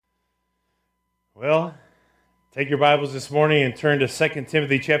Well, take your Bibles this morning and turn to 2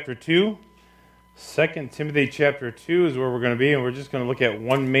 Timothy chapter 2. 2 Timothy chapter 2 is where we're going to be, and we're just going to look at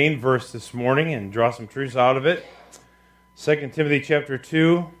one main verse this morning and draw some truths out of it. 2 Timothy chapter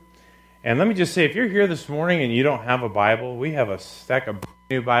 2. And let me just say, if you're here this morning and you don't have a Bible, we have a stack of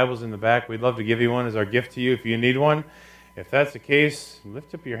new Bibles in the back. We'd love to give you one as our gift to you if you need one. If that's the case,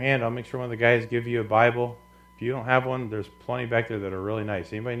 lift up your hand. I'll make sure one of the guys give you a Bible. If you don't have one, there's plenty back there that are really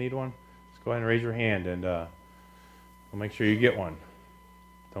nice. Anybody need one? Just go ahead and raise your hand, and we'll make sure you get one.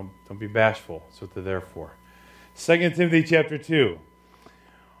 Don't be bashful. That's what they're there for. 2 Timothy chapter 2.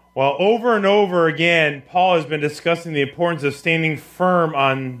 Well, over and over again, Paul has been discussing the importance of standing firm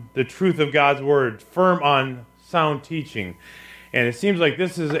on the truth of God's Word, firm on sound teaching. And it seems like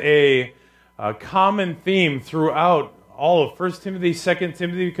this is a common theme throughout all of 1 Timothy, 2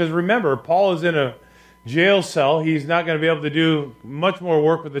 Timothy, because remember, Paul is in a jail cell. He's not going to be able to do much more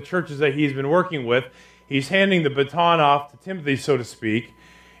work with the churches that he's been working with. He's handing the baton off to Timothy, so to speak.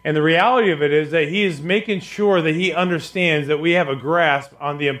 And the reality of it is that he is making sure that he understands that we have a grasp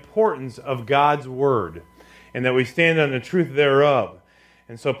on the importance of God's Word and that we stand on the truth thereof.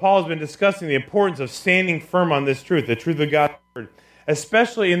 And so Paul has been discussing the importance of standing firm on this truth, the truth of God's Word,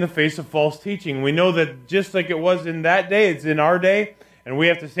 especially in the face of false teaching. We know that just like it was in that day, it's in our day, and we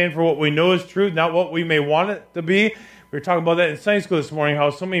have to stand for what we know is truth, not what we may want it to be. We were talking about that in Sunday school this morning, how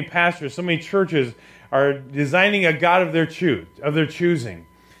so many pastors, so many churches are designing a God of their choosing.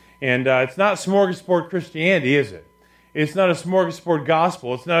 And it's not smorgasbord Christianity, is it? It's not a smorgasbord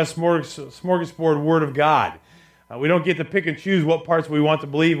gospel. It's not a smorgasbord Word of God. We don't get to pick and choose what parts we want to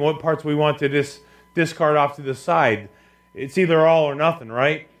believe and what parts we want to discard off to the side. It's either all or nothing,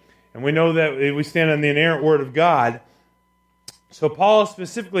 right? And we know that we stand on the inerrant Word of God. So Paul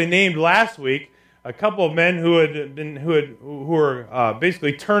specifically named last week a couple of men who were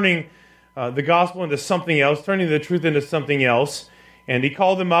basically turning the gospel into something else, turning the truth into something else. And he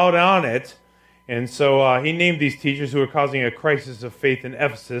called them out on it. And so he named these teachers who were causing a crisis of faith in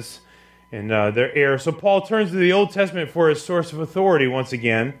Ephesus and their error. So Paul turns to the Old Testament for his source of authority once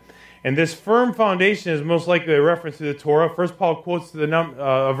again. And this firm foundation is most likely a reference to the Torah. First, Paul quotes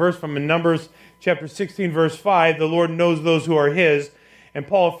a verse from Numbers chapter 16, verse 5. The Lord knows those who are his. And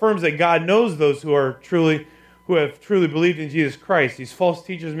Paul affirms that God knows those who have truly believed in Jesus Christ. These false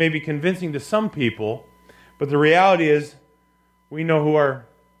teachers may be convincing to some people, but the reality is, we know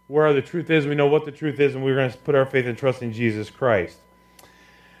where the truth is, we know what the truth is, and we're going to put our faith and trust in Jesus Christ.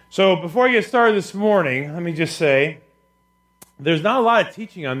 So before I get started this morning, let me just say, there's not a lot of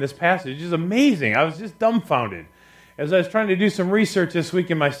teaching on this passage. It's amazing. I was just dumbfounded as I was trying to do some research this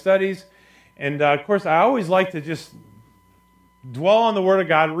week in my studies. And of course, I always like to just dwell on the Word of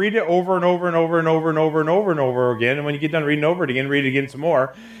God, read it over and over and over and over and over and over and over again. And when you get done reading over it again, read it again some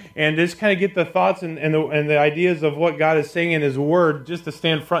more. And just kind of get the thoughts and the ideas of what God is saying in His Word, just to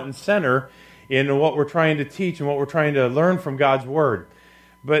stand front and center in what we're trying to teach and what we're trying to learn from God's Word.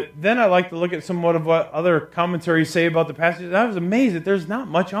 But then I like to look at somewhat of what other commentaries say about the passage. And I was amazed that there's not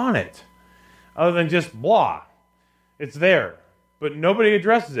much on it, other than just blah. It's there, but nobody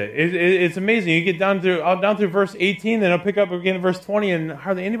addresses it. It's amazing. You get down through verse 18, then I'll pick up again at verse 20, and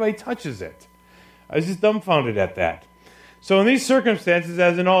hardly anybody touches it. I was just dumbfounded at that. So in these circumstances,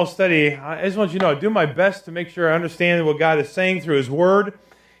 as in all study, I just want you to know, I do my best to make sure I understand what God is saying through His Word,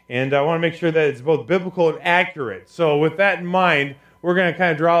 and I want to make sure that it's both biblical and accurate. So with that in mind, we're going to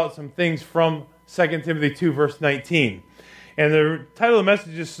kind of draw out some things from 2 Timothy 2, verse 19. And the title of the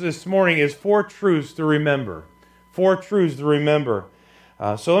message this morning is 4 Truths to Remember. 4 Truths to Remember.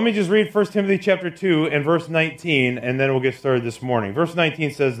 So let me just read 1 Timothy chapter 2 and verse 19, and then we'll get started this morning. Verse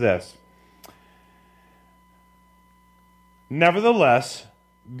 19 says this. Nevertheless,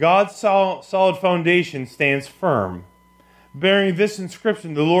 God's solid foundation stands firm, bearing this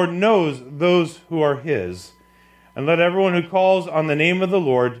inscription, the Lord knows those who are His, and let everyone who calls on the name of the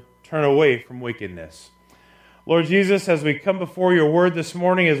Lord turn away from wickedness. Lord Jesus, as we come before your word this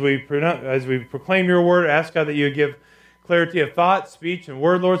morning, as we proclaim your word, ask God that you give clarity of thought, speech, and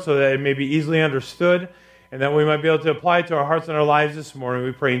word, Lord, so that it may be easily understood, and that we might be able to apply it to our hearts and our lives this morning.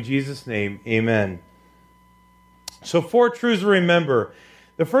 We pray in Jesus' name, amen. So 4 truths to remember.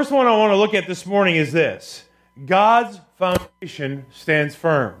 The first one I want to look at this morning is this. God's foundation stands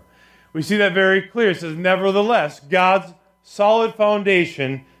firm. We see that very clear. It says, nevertheless, God's solid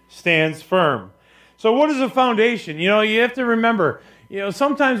foundation stands firm. So what is a foundation? You have to remember,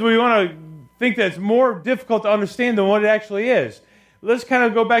 sometimes we want to think that it's more difficult to understand than what it actually is. Let's kind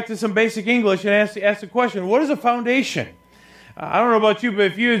of go back to some basic English and ask the question, what is a foundation? I don't know about you, but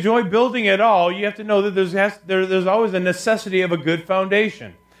if you enjoy building at all, you have to know that there's always a necessity of a good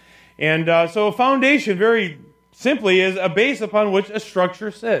foundation. And so a foundation, very simply, is a base upon which a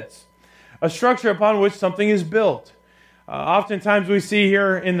structure sits. A structure upon which something is built. Oftentimes we see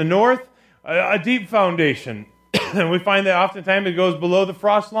here in the north a deep foundation. And we find that oftentimes it goes below the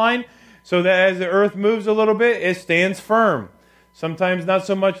frost line, so that as the earth moves a little bit, it stands firm. Sometimes not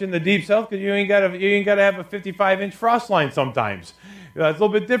so much in the deep south, because you ain't got to have a 55-inch frost line sometimes. It's a little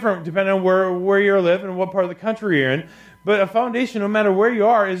bit different depending on where you live and what part of the country you're in. But a foundation, no matter where you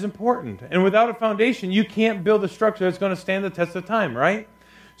are, is important. And without a foundation, you can't build a structure that's going to stand the test of time, right?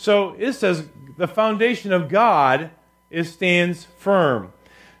 So it says the foundation of God stands firm.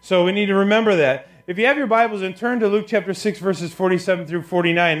 So we need to remember that. If you have your Bibles, and turn to Luke chapter 6, verses 47 through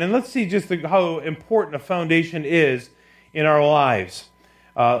 49, and let's see just how important a foundation is in our lives.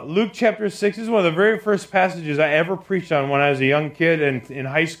 Luke chapter 6 is one of the very first passages I ever preached on when I was a young kid and in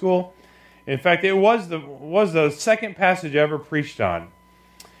high school. In fact, it was the second passage I ever preached on.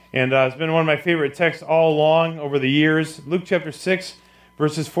 And it's been one of my favorite texts all along over the years. Luke chapter 6,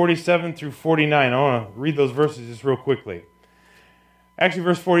 verses 47 through 49. I want to read those verses just real quickly. Actually,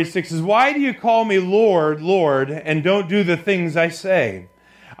 verse 46 is, "Why do you call me Lord, Lord, and don't do the things I say?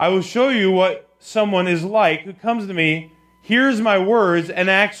 I will show you what someone is like who comes to me, hears my words, and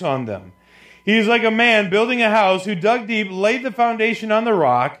acts on them. He is like a man building a house who dug deep, laid the foundation on the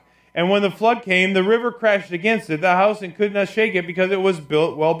rock, and when the flood came, the river crashed against it, the house, and could not shake it because it was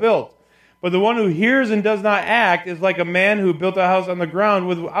well built. But the one who hears and does not act is like a man who built a house on the ground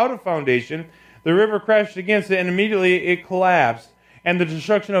without a foundation. The river crashed against it, and immediately it collapsed, and the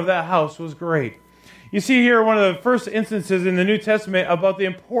destruction of that house was great." You see here one of the first instances in the New Testament about the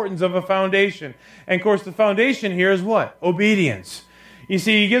importance of a foundation. And of course, the foundation here is what? Obedience. You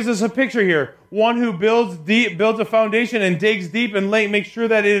see, he gives us a picture here. One who builds a foundation and digs deep and makes sure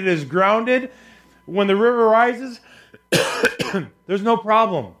that it is grounded. When the river rises, there's no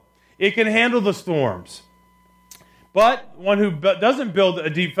problem. It can handle the storms. But one who doesn't build a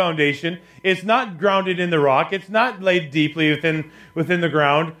deep foundation, it's not grounded in the rock, it's not laid deeply within the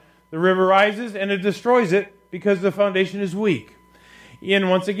ground. The river rises and it destroys it because the foundation is weak. And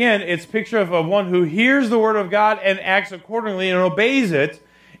once again, it's a picture of one who hears the word of God and acts accordingly and obeys it,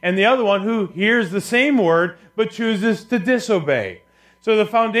 and the other one who hears the same word but chooses to disobey. So the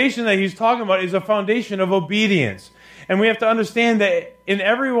foundation that he's talking about is a foundation of obedience. And we have to understand that in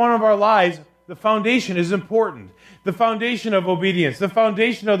every one of our lives, the foundation is important. The foundation of obedience, the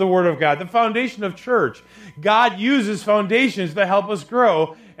foundation of the Word of God, the foundation of church. God uses foundations to help us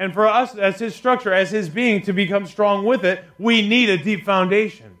grow. And for us, as His structure, as His being, to become strong with it, we need a deep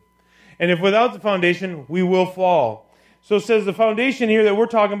foundation. And if without the foundation, we will fall. So it says the foundation here that we're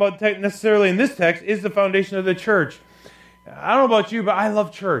talking about necessarily in this text is the foundation of the church. I don't know about you, but I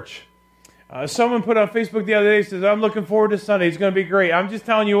love church. Someone put on Facebook the other day, says, "I'm looking forward to Sunday. It's going to be great." I'm just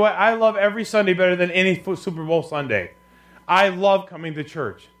telling you what, I love every Sunday better than any Super Bowl Sunday. I love coming to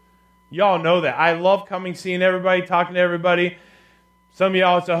church. Y'all know that. I love coming, seeing everybody, talking to everybody. Some of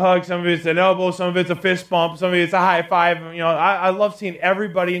y'all, it's a hug. Some of it's an elbow. Some of it's a fist bump. Some of it's a high five. You know, I love seeing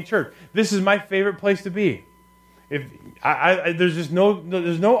everybody in church. This is my favorite place to be. There's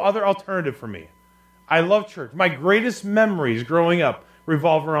no other alternative for me. I love church. My greatest memories growing up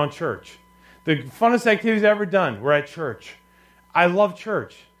revolve around church. The funnest activities I've ever done were at church. I love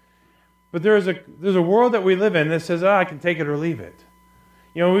church. But there's a world that we live in that says, I can take it or leave it.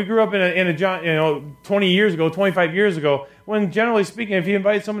 You know, we grew up in a 20 years ago, 25 years ago, when generally speaking, if you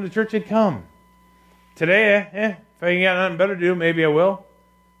invited someone to church, they'd come. Today, if I ain't got nothing better to do, maybe I will.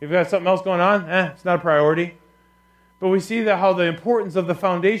 If you've got something else going on, it's not a priority. But we see that how the importance of the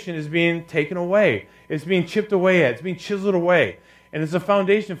foundation is being taken away. It's being chipped away at. It's being chiseled away. And it's a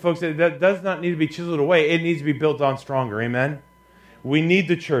foundation, folks, that does not need to be chiseled away. It needs to be built on stronger. Amen? We need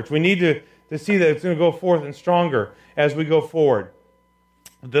the church. We need to see that it's going to go forth and stronger as we go forward.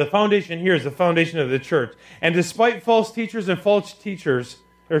 The foundation here is the foundation of the church. And despite false teachers and false teaching,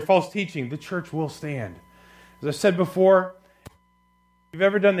 the church will stand. As I said before, if you've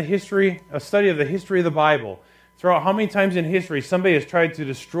ever done a study of the history of the Bible, throughout how many times in history somebody has tried to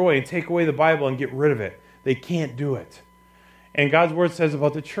destroy and take away the Bible and get rid of it. They can't do it. And God's word says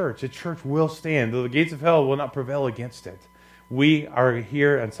about the church will stand, though the gates of hell will not prevail against it. We are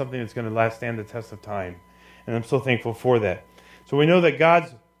here on something that's going to stand the test of time. And I'm so thankful for that. So we know that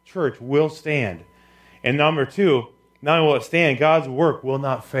God's church will stand. And number two, not only will it stand, God's work will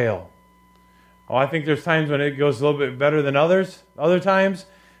not fail. Oh, I think there's times when it goes a little bit better than other times.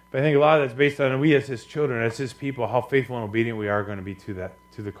 But I think a lot of that's based on we as His children, as His people, how faithful and obedient we are going to be to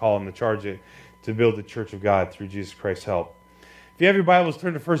the call and the charge to build the church of God through Jesus Christ's help. If you have your Bibles,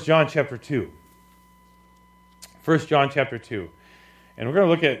 turn to 1 John chapter 2. 1 John chapter 2. And we're going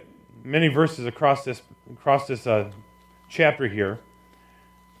to look at many verses across this chapter here.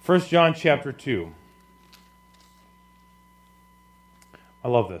 1 John chapter 2. I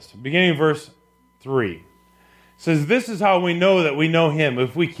love this. Beginning of verse 3. It says, "This is how we know that we know him,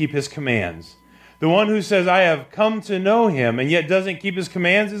 if we keep his commands. The one who says, 'I have come to know him,' and yet doesn't keep his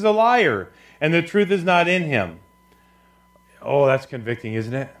commands is a liar, and the truth is not in him." Oh, that's convicting,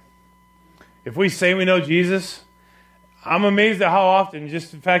 isn't it? If we say we know Jesus, I'm amazed at how often,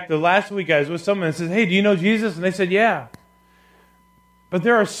 just in fact, the last week I was with someone and says, "Hey, do you know Jesus?" And they said, "Yeah." But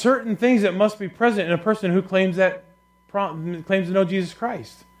there are certain things that must be present in a person who claims to know Jesus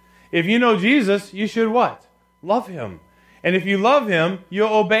Christ. If you know Jesus, you should what? Love him. And if you love him,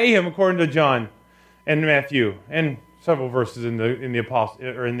 you'll obey him, according to John and Matthew and several verses in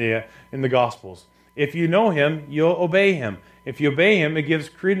the Gospels. If you know him, you'll obey him. If you obey him, it gives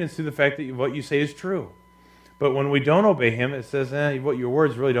credence to the fact that what you say is true. But when we don't obey him, it says, what your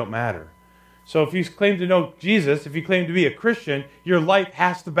words really don't matter. So if you claim to know Jesus, if you claim to be a Christian, your life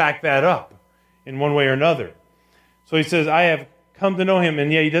has to back that up in one way or another. So he says, "I have come to know him,"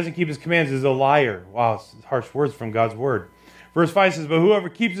 and yet he doesn't keep his commands, is a liar. Wow, it's harsh words from God's word. Verse 5 says, "But whoever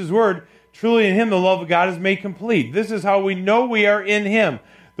keeps his word, truly in him the love of God is made complete. This is how we know we are in him.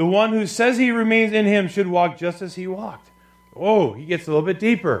 The one who says he remains in him should walk just as he walked." Oh, he gets a little bit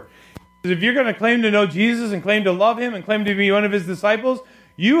deeper. If you're going to claim to know Jesus and claim to love him and claim to be one of his disciples,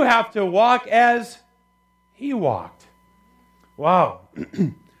 you have to walk as he walked. Wow.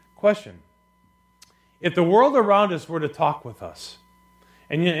 Question. If the world around us were to talk with us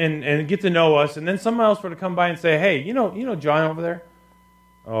and get to know us, and then someone else were to come by and say, "Hey, you know John over there?"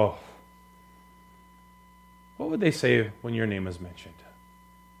 Oh. What would they say when your name is mentioned?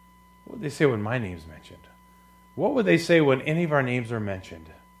 What would they say when my name is mentioned? What would they say when any of our names are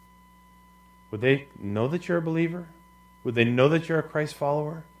mentioned? Would they know that you're a believer? Would they know that you're a Christ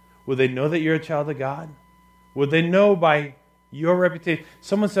follower? Would they know that you're a child of God? Would they know by your reputation?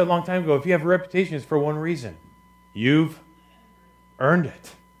 Someone said a long time ago, if you have a reputation, it's for one reason. You've earned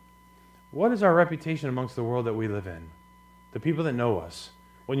it. What is our reputation amongst the world that we live in? The people that know us.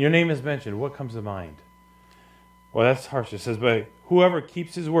 When your name is mentioned, what comes to mind? Well, that's harsh. It says, "But whoever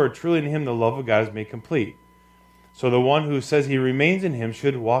keeps his word, truly in him the love of God is made complete. So the one who says he remains in him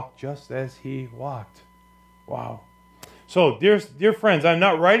should walk just as he walked." Wow. So, dear friends, I'm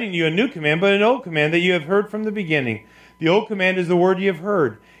not writing you a new command, but an old command that you have heard from the beginning. The old command is the word you have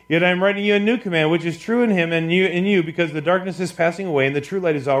heard. Yet I am writing you a new command, which is true in him and in you, because the darkness is passing away and the true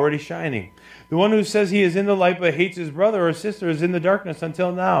light is already shining. The one who says he is in the light but hates his brother or sister is in the darkness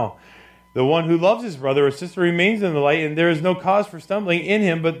until now. The one who loves his brother or sister remains in the light, and there is no cause for stumbling in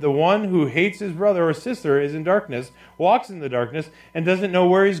him, but the one who hates his brother or sister is in darkness, walks in the darkness, and doesn't know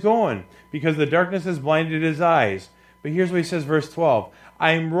where he's going, because the darkness has blinded his eyes. But here's what he says, verse 12.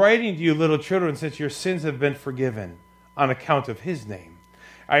 "I am writing to you, little children, since your sins have been forgiven on account of his name.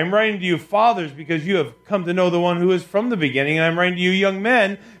 I am writing to you, fathers, because you have come to know the one who is from the beginning, and I am writing to you, young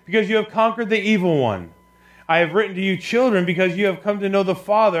men, because you have conquered the evil one. I have written to you, children, because you have come to know the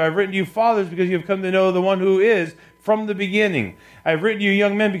Father. I have written to you, fathers, because you have come to know the one who is from the beginning. I have written to you,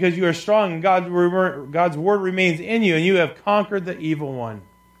 young men, because you are strong, and God's word remains in you, and you have conquered the evil one."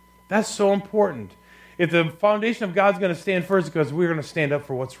 That's so important. If the foundation of God's going to stand first, because we're going to stand up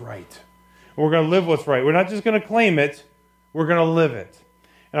for what's right. We're going to live what's right. We're not just going to claim it, we're going to live it.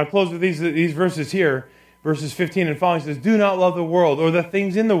 And I'll close with these verses here. Verses 15 and following says, "Do not love the world or the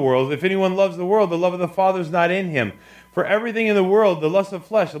things in the world. If anyone loves the world, the love of the Father is not in him. For everything in the world, the lust of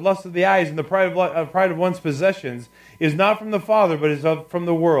flesh, the lust of the eyes, and the pride of one's possessions, is not from the Father, but is from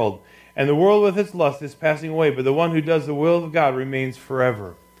the world. And the world with its lust is passing away, but the one who does the will of God remains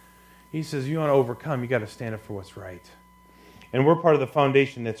forever." He says, you want to overcome, you got to stand up for what's right. And we're part of the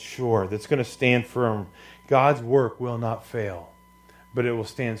foundation that's sure, that's going to stand firm. God's work will not fail, but it will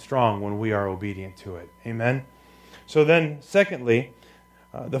stand strong when we are obedient to it. Amen? So then, secondly,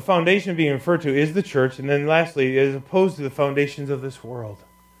 the foundation being referred to is the church, and then lastly, as opposed to the foundations of this world.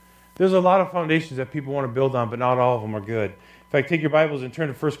 There's a lot of foundations that people want to build on, but not all of them are good. In fact, take your Bibles and turn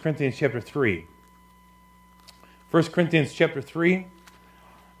to 1 Corinthians chapter 3. 1 Corinthians chapter 3, and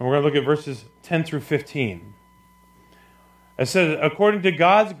we're going to look at verses 10 through 15. It says, "According to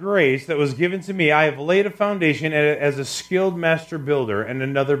God's grace that was given to me, I have laid a foundation as a skilled master builder, and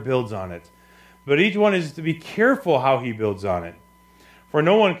another builds on it. But each one is to be careful how he builds on it. For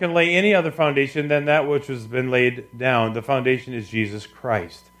no one can lay any other foundation than that which has been laid down. The foundation is Jesus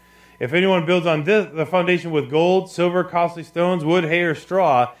Christ. If anyone builds on the foundation with gold, silver, costly stones, wood, hay, or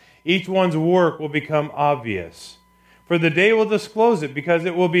straw, each one's work will become obvious. For the day will disclose it, because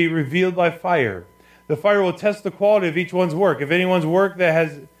it will be revealed by fire. The fire will test the quality of each one's work. If anyone's work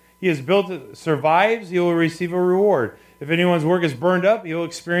that he has built survives, he will receive a reward. If anyone's work is burned up, he will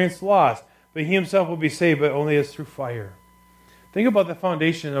experience loss. But he himself will be saved, but only as through fire. Think about the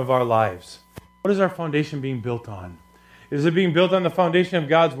foundation of our lives. What is our foundation being built on? Is it being built on the foundation of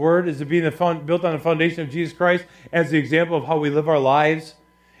God's Word? Is it being built on the foundation of Jesus Christ as the example of how we live our lives?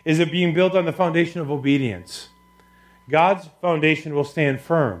 Is it being built on the foundation of obedience? God's foundation will stand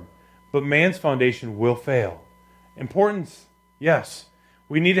firm, but man's foundation will fail. Importance, yes.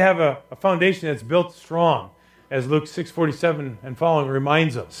 We need to have a foundation that's built strong, as Luke 6:47 and following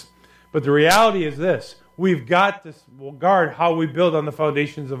reminds us. But the reality is this: we've got to guard how we build on the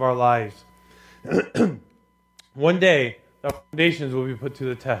foundations of our lives. One day, the foundations will be put to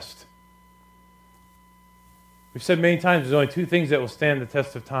the test. We've said many times there's only two things that will stand the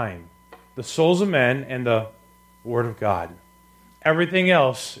test of time: the souls of men and the Word of God. Everything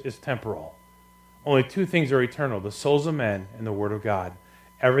else is temporal. Only two things are eternal: the souls of men and the Word of God.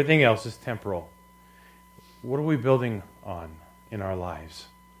 Everything else is temporal. What are we building on in our lives?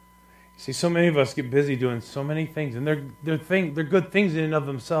 See, so many of us get busy doing so many things, and they're good things in and of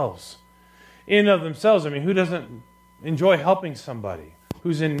themselves. In and of themselves, I mean, who doesn't enjoy helping somebody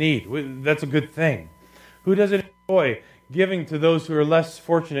who's in need? That's a good thing. Who doesn't enjoy giving to those who are less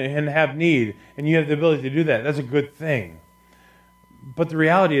fortunate and have need, and you have the ability to do that? That's a good thing. But the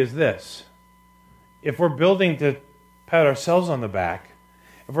reality is this: if we're building to pat ourselves on the back,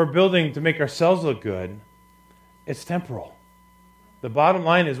 if we're building to make ourselves look good, it's temporal. The bottom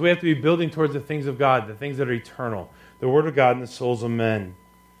line is we have to be building towards the things of God, the things that are eternal, the Word of God and the souls of men.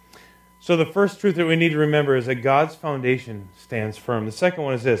 So the first truth that we need to remember is that God's foundation stands firm. The second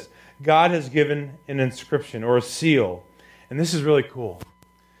one is this: God has given an inscription or a seal. And this is really cool.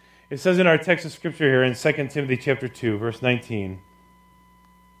 It says in our text of Scripture here in 2 Timothy chapter 2, verse 19,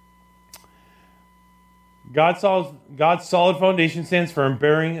 God's solid foundation stands firm,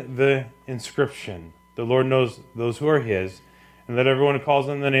 bearing the inscription: the Lord knows those who are His, and let everyone who calls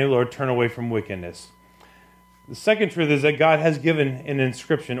on the name of the Lord turn away from wickedness. The second truth is that God has given an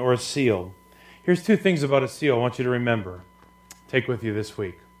inscription or a seal. Here's two things about a seal I want you to remember. Take with you this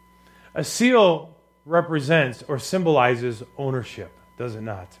week. A seal represents or symbolizes ownership, does it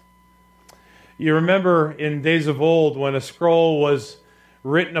not? You remember in days of old when a scroll was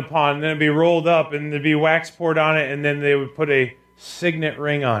written upon, and then it'd be rolled up, and there'd be wax poured on it, and then they would put a signet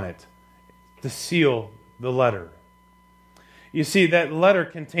ring on it to seal the letter. You see, that letter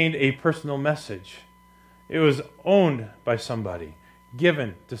contained a personal message. It was owned by somebody,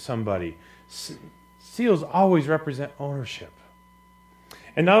 given to somebody. Seals always represent ownership.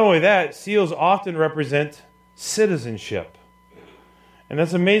 And not only that, seals often represent citizenship. And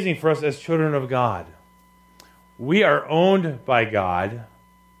that's amazing for us as children of God. We are owned by God,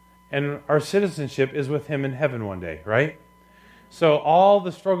 and our citizenship is with Him in heaven one day, right? So all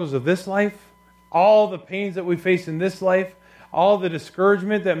the struggles of this life, all the pains that we face in this life, all the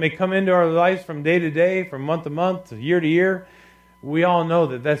discouragement that may come into our lives from day to day, from month to month, to year, we all know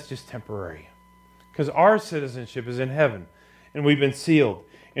that that's just temporary. Because our citizenship is in heaven, and we've been sealed.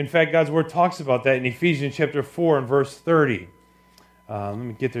 In fact, God's Word talks about that in Ephesians chapter 4 and verse 30. Let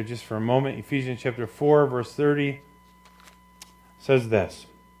me get there just for a moment. Ephesians chapter 4, verse 30 says this: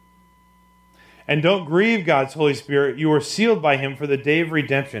 "And don't grieve God's Holy Spirit. You are sealed by Him for the day of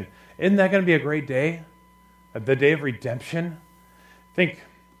redemption." Isn't that going to be a great day? The day of redemption? Think,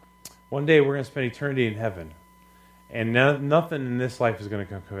 one day we're going to spend eternity in heaven. And nothing in this life is going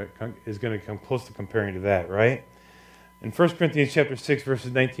to come close to comparing to that, right? In 1 Corinthians chapter 6,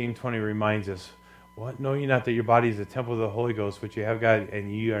 verses 19 and 20 reminds us, "What? Know ye not that your body is the temple of the Holy Ghost, which you have God, and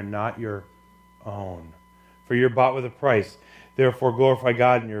ye are not your own? For you're bought with a price. Therefore glorify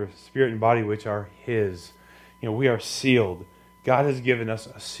God in your spirit and body, which are His." We are sealed. God has given us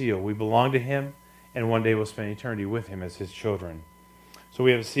a seal. We belong to Him, and one day we'll spend eternity with Him as His children. So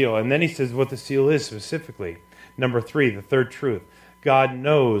we have a seal. And then he says what the seal is specifically. Number 3, the third truth: God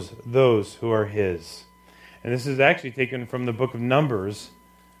knows those who are His. And this is actually taken from the book of Numbers.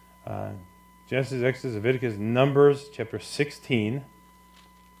 Genesis, Exodus, Leviticus, Numbers, chapter 16,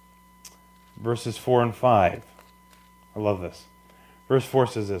 verses 4 and 5. I love this. Verse 4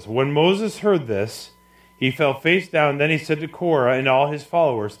 says this: "When Moses heard this, he fell face down. Then he said to Korah and all his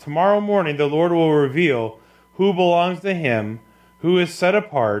followers, 'Tomorrow morning the Lord will reveal who belongs to Him, who is set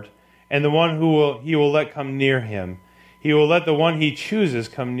apart, and the one He will let come near Him. He will let the one He chooses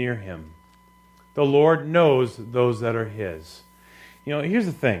come near Him.'" The Lord knows those that are His. Here's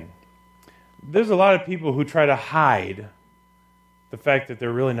the thing. There's a lot of people who try to hide the fact that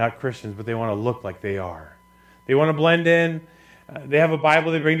they're really not Christians, but they want to look like they are. They want to blend in. They have a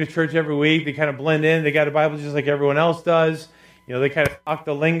Bible they bring to church every week. They kind of blend in. They got a Bible just like everyone else does. They kind of talk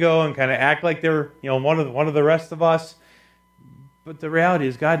the lingo and kind of act like they're, one of the rest of us. But the reality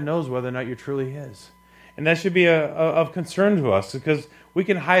is God knows whether or not you're truly His. And that should be of concern to us, because we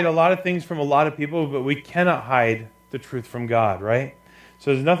can hide a lot of things from a lot of people, but we cannot hide the truth from God, right?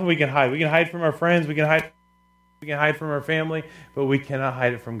 So there's nothing we can hide. We can hide from our friends, we can hide from our family, but we cannot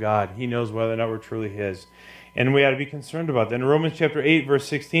hide it from God. He knows whether or not we're truly His. And we ought to be concerned about that. In Romans chapter 8, verse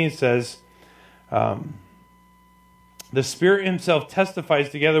 16 says, the Spirit Himself testifies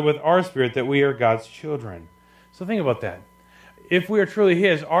together with our spirit that we are God's children. So think about that. If we are truly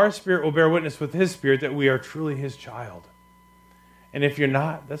His, our spirit will bear witness with His spirit that we are truly His child. And if you're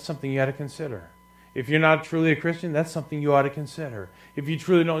not, that's something you ought to consider. If you're not truly a Christian, that's something you ought to consider. If you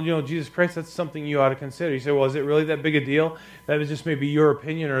truly don't know Jesus Christ, that's something you ought to consider. You say, well, is it really that big a deal? That is just maybe your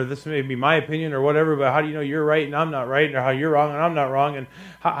opinion, or this may be my opinion, or whatever, but how do you know you're right and I'm not right, or how you're wrong and I'm not wrong, and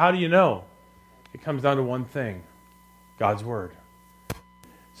how do you know? It comes down to one thing, God's Word.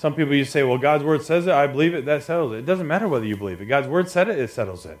 Some people you say, well, God's Word says it, I believe it, that settles it. It doesn't matter whether you believe it. God's Word said it, it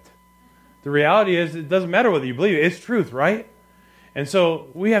settles it. The reality is, it doesn't matter whether you believe it. It's truth, right? And so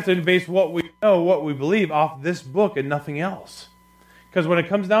we have to base what we know, what we believe, off this book and nothing else. Because when it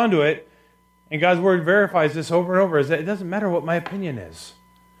comes down to it, and God's Word verifies this over and over, is that it doesn't matter what my opinion is.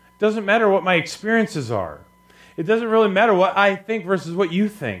 It doesn't matter what my experiences are. It doesn't really matter what I think versus what you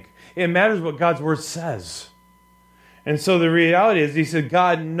think. It matters what God's Word says. And so the reality is, He said,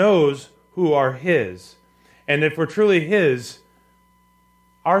 God knows who are His. And if we're truly His,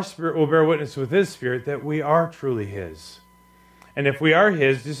 our spirit will bear witness with His spirit that we are truly His. And if we are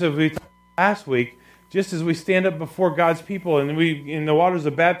His, just as we talked last week, just as we stand up before God's people and we, in the waters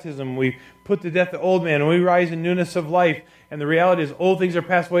of baptism, we put to death the old man and we rise in newness of life. And the reality is, old things are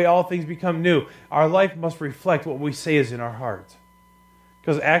passed away, all things become new. Our life must reflect what we say is in our heart.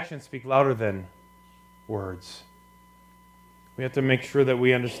 Because actions speak louder than words. We have to make sure that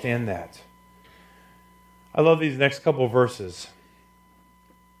we understand that. I love these next couple of verses.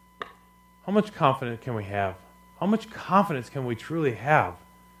 How much confidence can we have? How much confidence can we truly have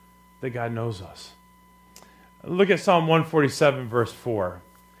that God knows us? Look at Psalm 147, verse 4.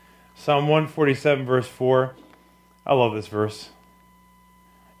 Psalm 147, verse 4. I love this verse.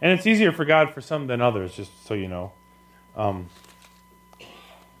 And it's easier for God for some than others, just so you know. And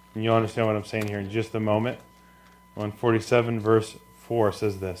you'll understand what I'm saying here in just a moment. 147, verse 4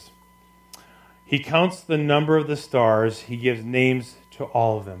 says this. He counts the number of the stars. He gives names to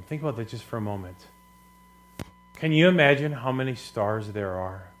all of them. Think about that just for a moment. Can you imagine how many stars there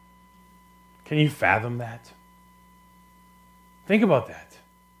are? Can you fathom that? Think about that.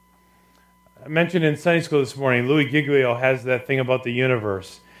 I mentioned in Sunday school this morning, Louis Giglio has that thing about the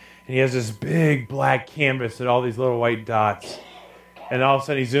universe. And he has this big black canvas and all these little white dots. And all of a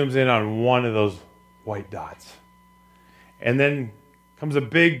sudden he zooms in on one of those white dots. And then comes a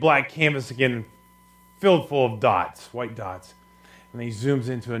big black canvas again filled full of dots, white dots. And then he zooms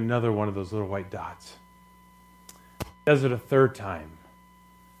into another one of those little white dots. Does it a third time.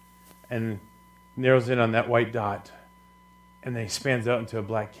 And narrows in on that white dot. And then he spans out into a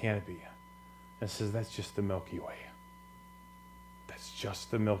black canopy. And says, that's just the Milky Way. That's just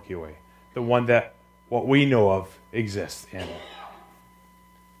the Milky Way. The one that what we know of exists in.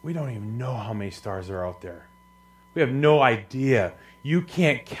 We don't even know how many stars are out there. We have no idea. You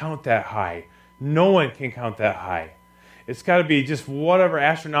can't count that high. No one can count that high. It's got to be just whatever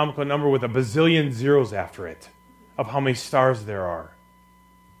astronomical number with a bazillion zeros after it of how many stars there are.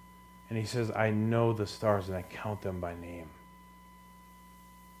 And he says, I know the stars and I count them by name.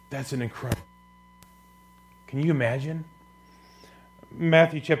 That's an incredible. Can you imagine?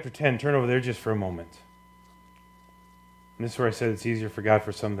 Matthew chapter 10, turn over there just for a moment. And this is where I said it's easier for God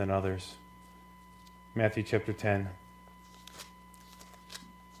for some than others. Matthew chapter 10.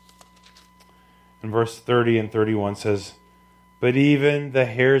 And verse 30 and 31 says, but even the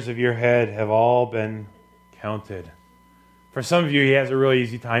hairs of your head have all been counted. For some of you, he has a really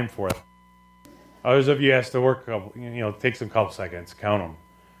easy time for it. Others of you has to work, take some couple seconds, count them.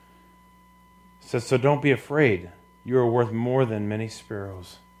 It says, so don't be afraid. You are worth more than many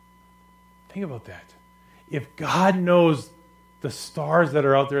sparrows. Think about that. If God knows the stars that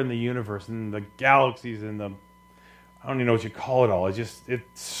are out there in the universe and the galaxies and I don't even know what you call it all. It's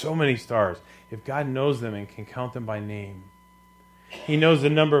so many stars. If God knows them and can count them by name, He knows the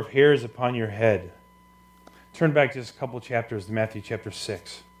number of hairs upon your head. Turn back just a couple chapters to Matthew chapter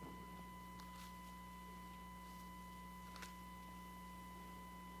 6.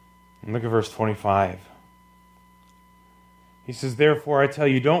 And look at verse 25. He says, therefore I tell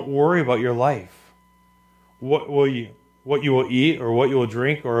you, don't worry about your life. What you will eat or what you will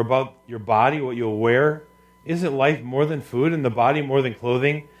drink, or about your body, what you will wear. Isn't life more than food and the body more than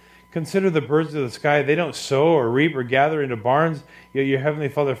clothing? Consider the birds of the sky. They don't sow or reap or gather into barns, yet your heavenly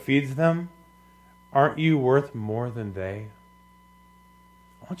Father feeds them. Aren't you worth more than they?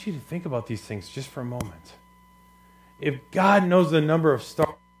 I want you to think about these things just for a moment. If God knows the number of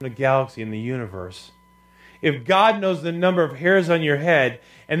stars in the galaxy, in the universe, if God knows the number of hairs on your head,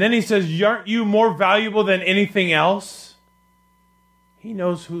 and then he says, aren't you more valuable than anything else? He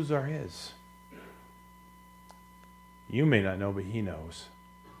knows whose are his. You may not know, but he knows.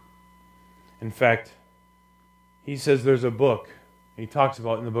 In fact, he says there's a book, he talks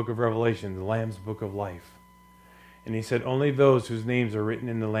about in the book of Revelation, the Lamb's Book of Life. And he said, only those whose names are written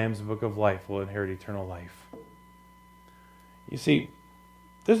in the Lamb's Book of Life will inherit eternal life. You see,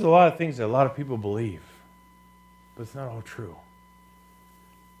 there's a lot of things that a lot of people believe, but it's not all true.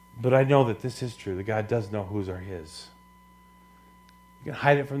 But I know that this is true, that God does know whose are his. You can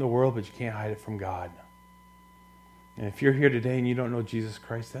hide it from the world, but you can't hide it from God. And if you're here today and you don't know Jesus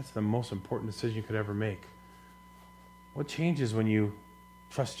Christ, that's the most important decision you could ever make. What changes when you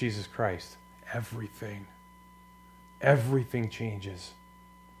trust Jesus Christ? Everything. Everything changes.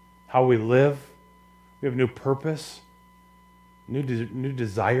 How we live. We have new purpose, new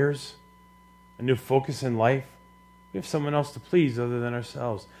desires, a new focus in life. We have someone else to please other than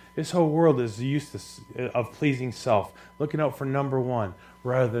ourselves. This whole world is used of pleasing self, looking out for number one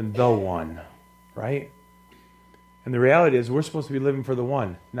rather than the one, right? And the reality is we're supposed to be living for the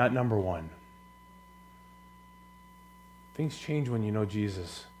one, not number one. Things change when you know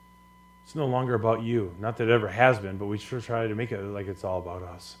Jesus. It's no longer about you. Not that it ever has been, but we sure try to make it like it's all about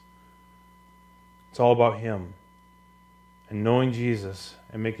us. It's all about him. And knowing Jesus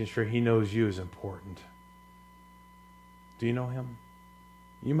and making sure he knows you is important. Do you know him?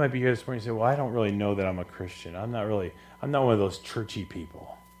 You might be here this morning and say, well, I don't really know that I'm a Christian. I'm not one of those churchy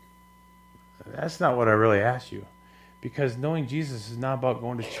people. That's not what I really asked you. Because knowing Jesus is not about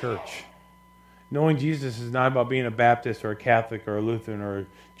going to church. Knowing Jesus is not about being a Baptist or a Catholic or a Lutheran or a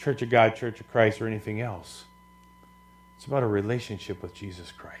Church of God, Church of Christ or anything else. It's about a relationship with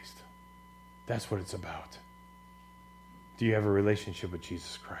Jesus Christ. That's what it's about. Do you have a relationship with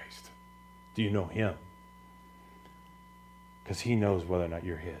Jesus Christ? Do you know him? Because he knows whether or not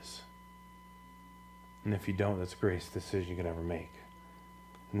you're his. And if you don't, that's the greatest decision you can ever make.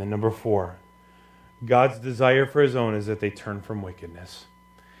 And then number 4, God's desire for his own is that they turn from wickedness.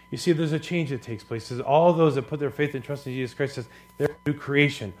 You see, there's a change that takes place. It says all those that put their faith and trust in Jesus Christ, says they're a new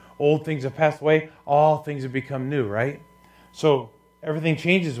creation. Old things have passed away. All things have become new, right? So everything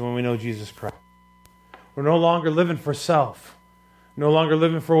changes when we know Jesus Christ. We're no longer living for self. No longer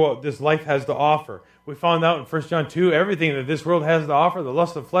living for what this life has to offer. We found out in 1 John 2, everything that this world has to offer, the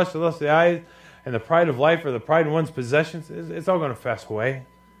lust of the flesh, the lust of the eyes, and the pride of life, or the pride in one's possessions, it's all going to pass away.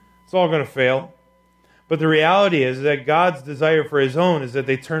 It's all going to fail. But the reality is that God's desire for his own is that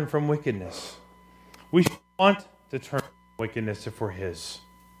they turn from wickedness. We should want to turn from wickedness if we're his.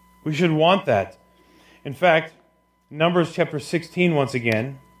 We should want that. In fact, Numbers chapter 16 once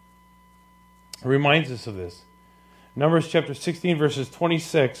again reminds us of this. Numbers chapter 16 verses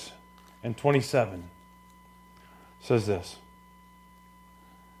 26 and 27 says this.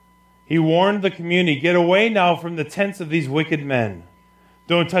 He warned the community, get away now from the tents of these wicked men.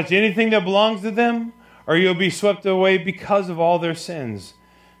 Don't touch anything that belongs to them, or you'll be swept away because of all their sins.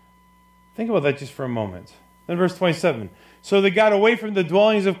 Think about that just for a moment. Then verse 27. So they got away from the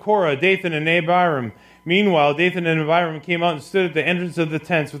dwellings of Korah, Dathan, and Abiram. Meanwhile, Dathan and Abiram came out and stood at the entrance of the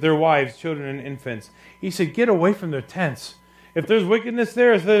tents with their wives, children, and infants. He said, get away from their tents. If there's wickedness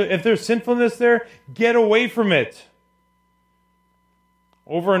there, if there's sinfulness there, get away from it.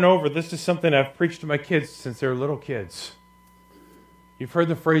 Over and over, this is something I've preached to my kids since they were little kids. You've heard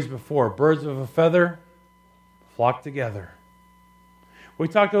the phrase before, birds of a feather flock together. We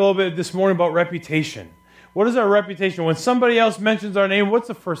talked a little bit this morning about reputation. What is our reputation? When somebody else mentions our name, what's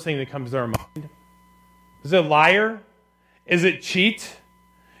the first thing that comes to our mind? Is it liar? Is it cheat?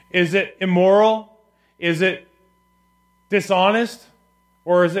 Is it immoral? Is it dishonest?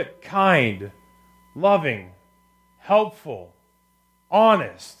 Or is it kind, loving, helpful,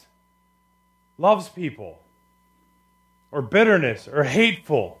 honest, loves people? Or bitterness, or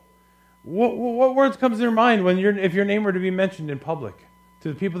hateful? What words comes to your mind if your name were to be mentioned in public to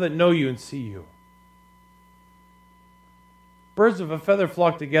the people that know you and see you? Birds of a feather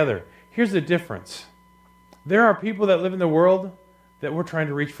flock together. Here's the difference. There are people that live in the world that we're trying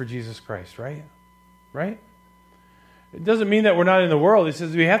to reach for Jesus Christ, right? Right? It doesn't mean that we're not in the world. It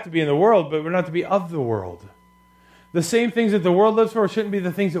says we have to be in the world, but we're not to be of the world. The same things that the world lives for shouldn't be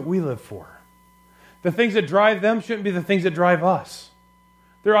the things that we live for. The things that drive them shouldn't be the things that drive us.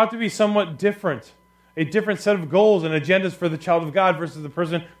 There ought to be somewhat different a different set of goals and agendas for the child of God versus the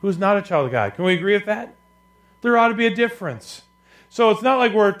person who's not a child of God. Can we agree with that? There ought to be a difference. So it's not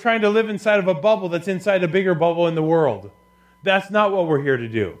like we're trying to live inside of a bubble that's inside a bigger bubble in the world. That's not what we're here to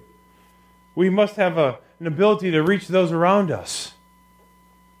do. We must have an ability to reach those around us.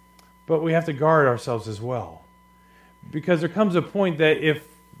 But we have to guard ourselves as well. Because there comes a point that if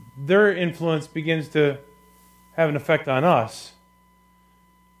their influence begins to have an effect on us,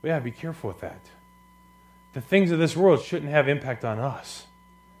 we have to be careful with that. The things of this world shouldn't have impact on us.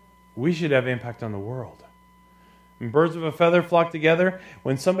 We should have impact on the world. And birds of a feather flock together.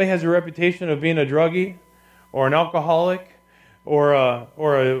 When somebody has a reputation of being a druggie or an alcoholic or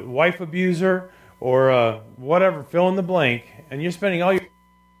a wife abuser or whatever, fill in the blank, and you're spending all your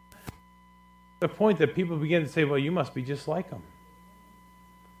the point that people begin to say, well, you must be just like them.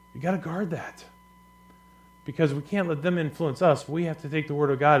 You got to guard that. Because we can't let them influence us. We have to take the Word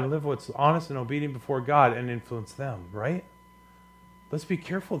of God and live what's honest and obedient before God and influence them, right? Let's be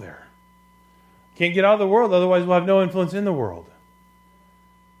careful there. Can't get out of the world, otherwise we'll have no influence in the world.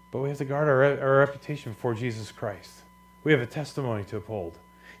 But we have to guard our reputation before Jesus Christ. We have a testimony to uphold.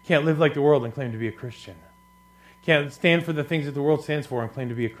 Can't live like the world and claim to be a Christian. Can't stand for the things that the world stands for and claim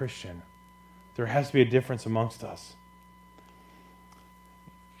to be a Christian. There has to be a difference amongst us.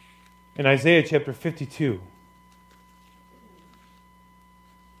 In Isaiah chapter 52,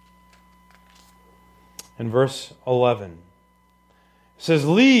 in verse 11, it says,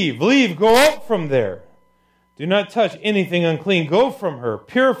 Leave, go out from there. Do not touch anything unclean. Go from her.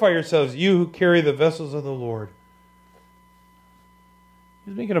 Purify yourselves, you who carry the vessels of the Lord.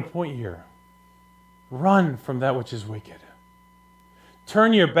 He's making a point here. Run from that which is wicked.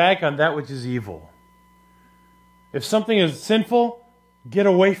 Turn your back on that which is evil. If something is sinful, get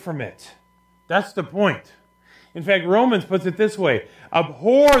away from it. That's the point. In fact, Romans puts it this way.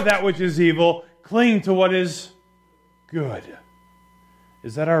 Abhor that which is evil. Cling to what is good.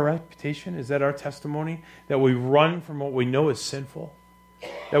 Is that our reputation? Is that our testimony? That we run from what we know is sinful?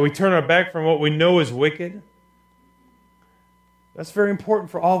 That we turn our back from what we know is wicked? That's very important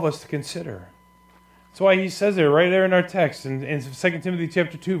for all of us to consider. That's why he says it right there in our text in 2 Timothy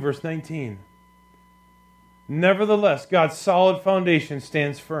chapter 2, verse 19. Nevertheless, God's solid foundation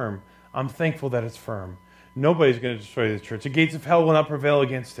stands firm. I'm thankful that it's firm. Nobody's going to destroy the church. The gates of hell will not prevail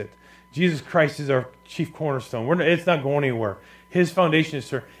against it. Jesus Christ is our chief cornerstone. It's not going anywhere. His foundation is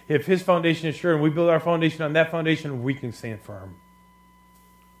sure. If His foundation is sure and we build our foundation on that foundation, we can stand firm.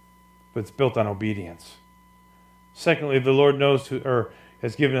 But it's built on obedience. Secondly, the Lord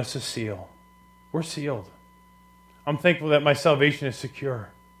has given us a seal. We're sealed. I'm thankful that my salvation is secure.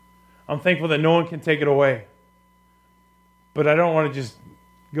 I'm thankful that no one can take it away. But I don't want to just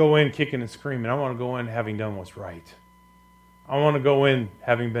go in kicking and screaming. I want to go in having done what's right. I want to go in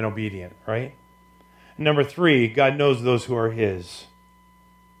having been obedient, right? And number 3, God knows those who are His.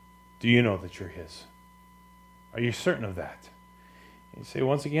 Do you know that you're His? Are you certain of that? You say,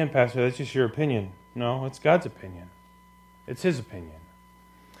 once again, Pastor, that's just your opinion. No, it's God's opinion. It's His opinion.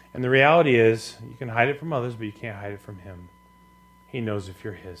 And the reality is, you can hide it from others, but you can't hide it from Him. He knows if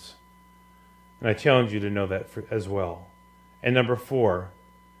you're His. And I challenge you to know that as well. And number 4,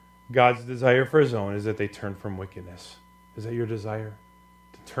 God's desire for His own is that they turn from wickedness. Is that your desire?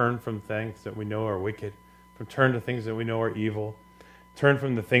 To turn from things that we know are wicked, from turn to things that we know are evil, turn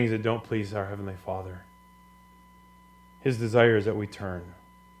from the things that don't please our Heavenly Father. His desire is that we turn.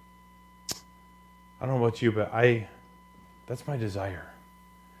 I don't know about you, but that's my desire.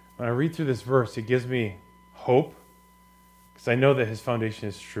 When I read through this verse, it gives me hope, because I know that His foundation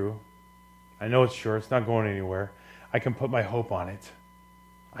is true. I know it's sure. It's not going anywhere. I can put my hope on it.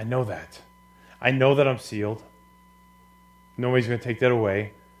 I know that. I know that I'm sealed. Nobody's going to take that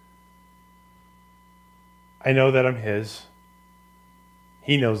away. I know that I'm His.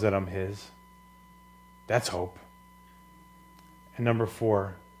 He knows that I'm His. That's hope. And number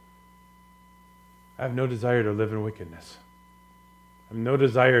 4, I have no desire to live in wickedness. I have no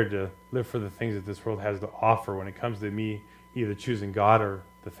desire to live for the things that this world has to offer when it comes to me either choosing God or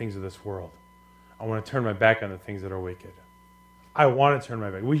the things of this world. I want to turn my back on the things that are wicked. I want to turn my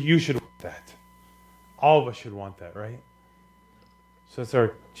back. You should want that. All of us should want that, right? So that's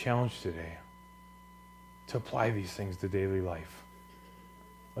our challenge today, to apply these things to daily life.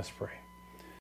 Let's pray.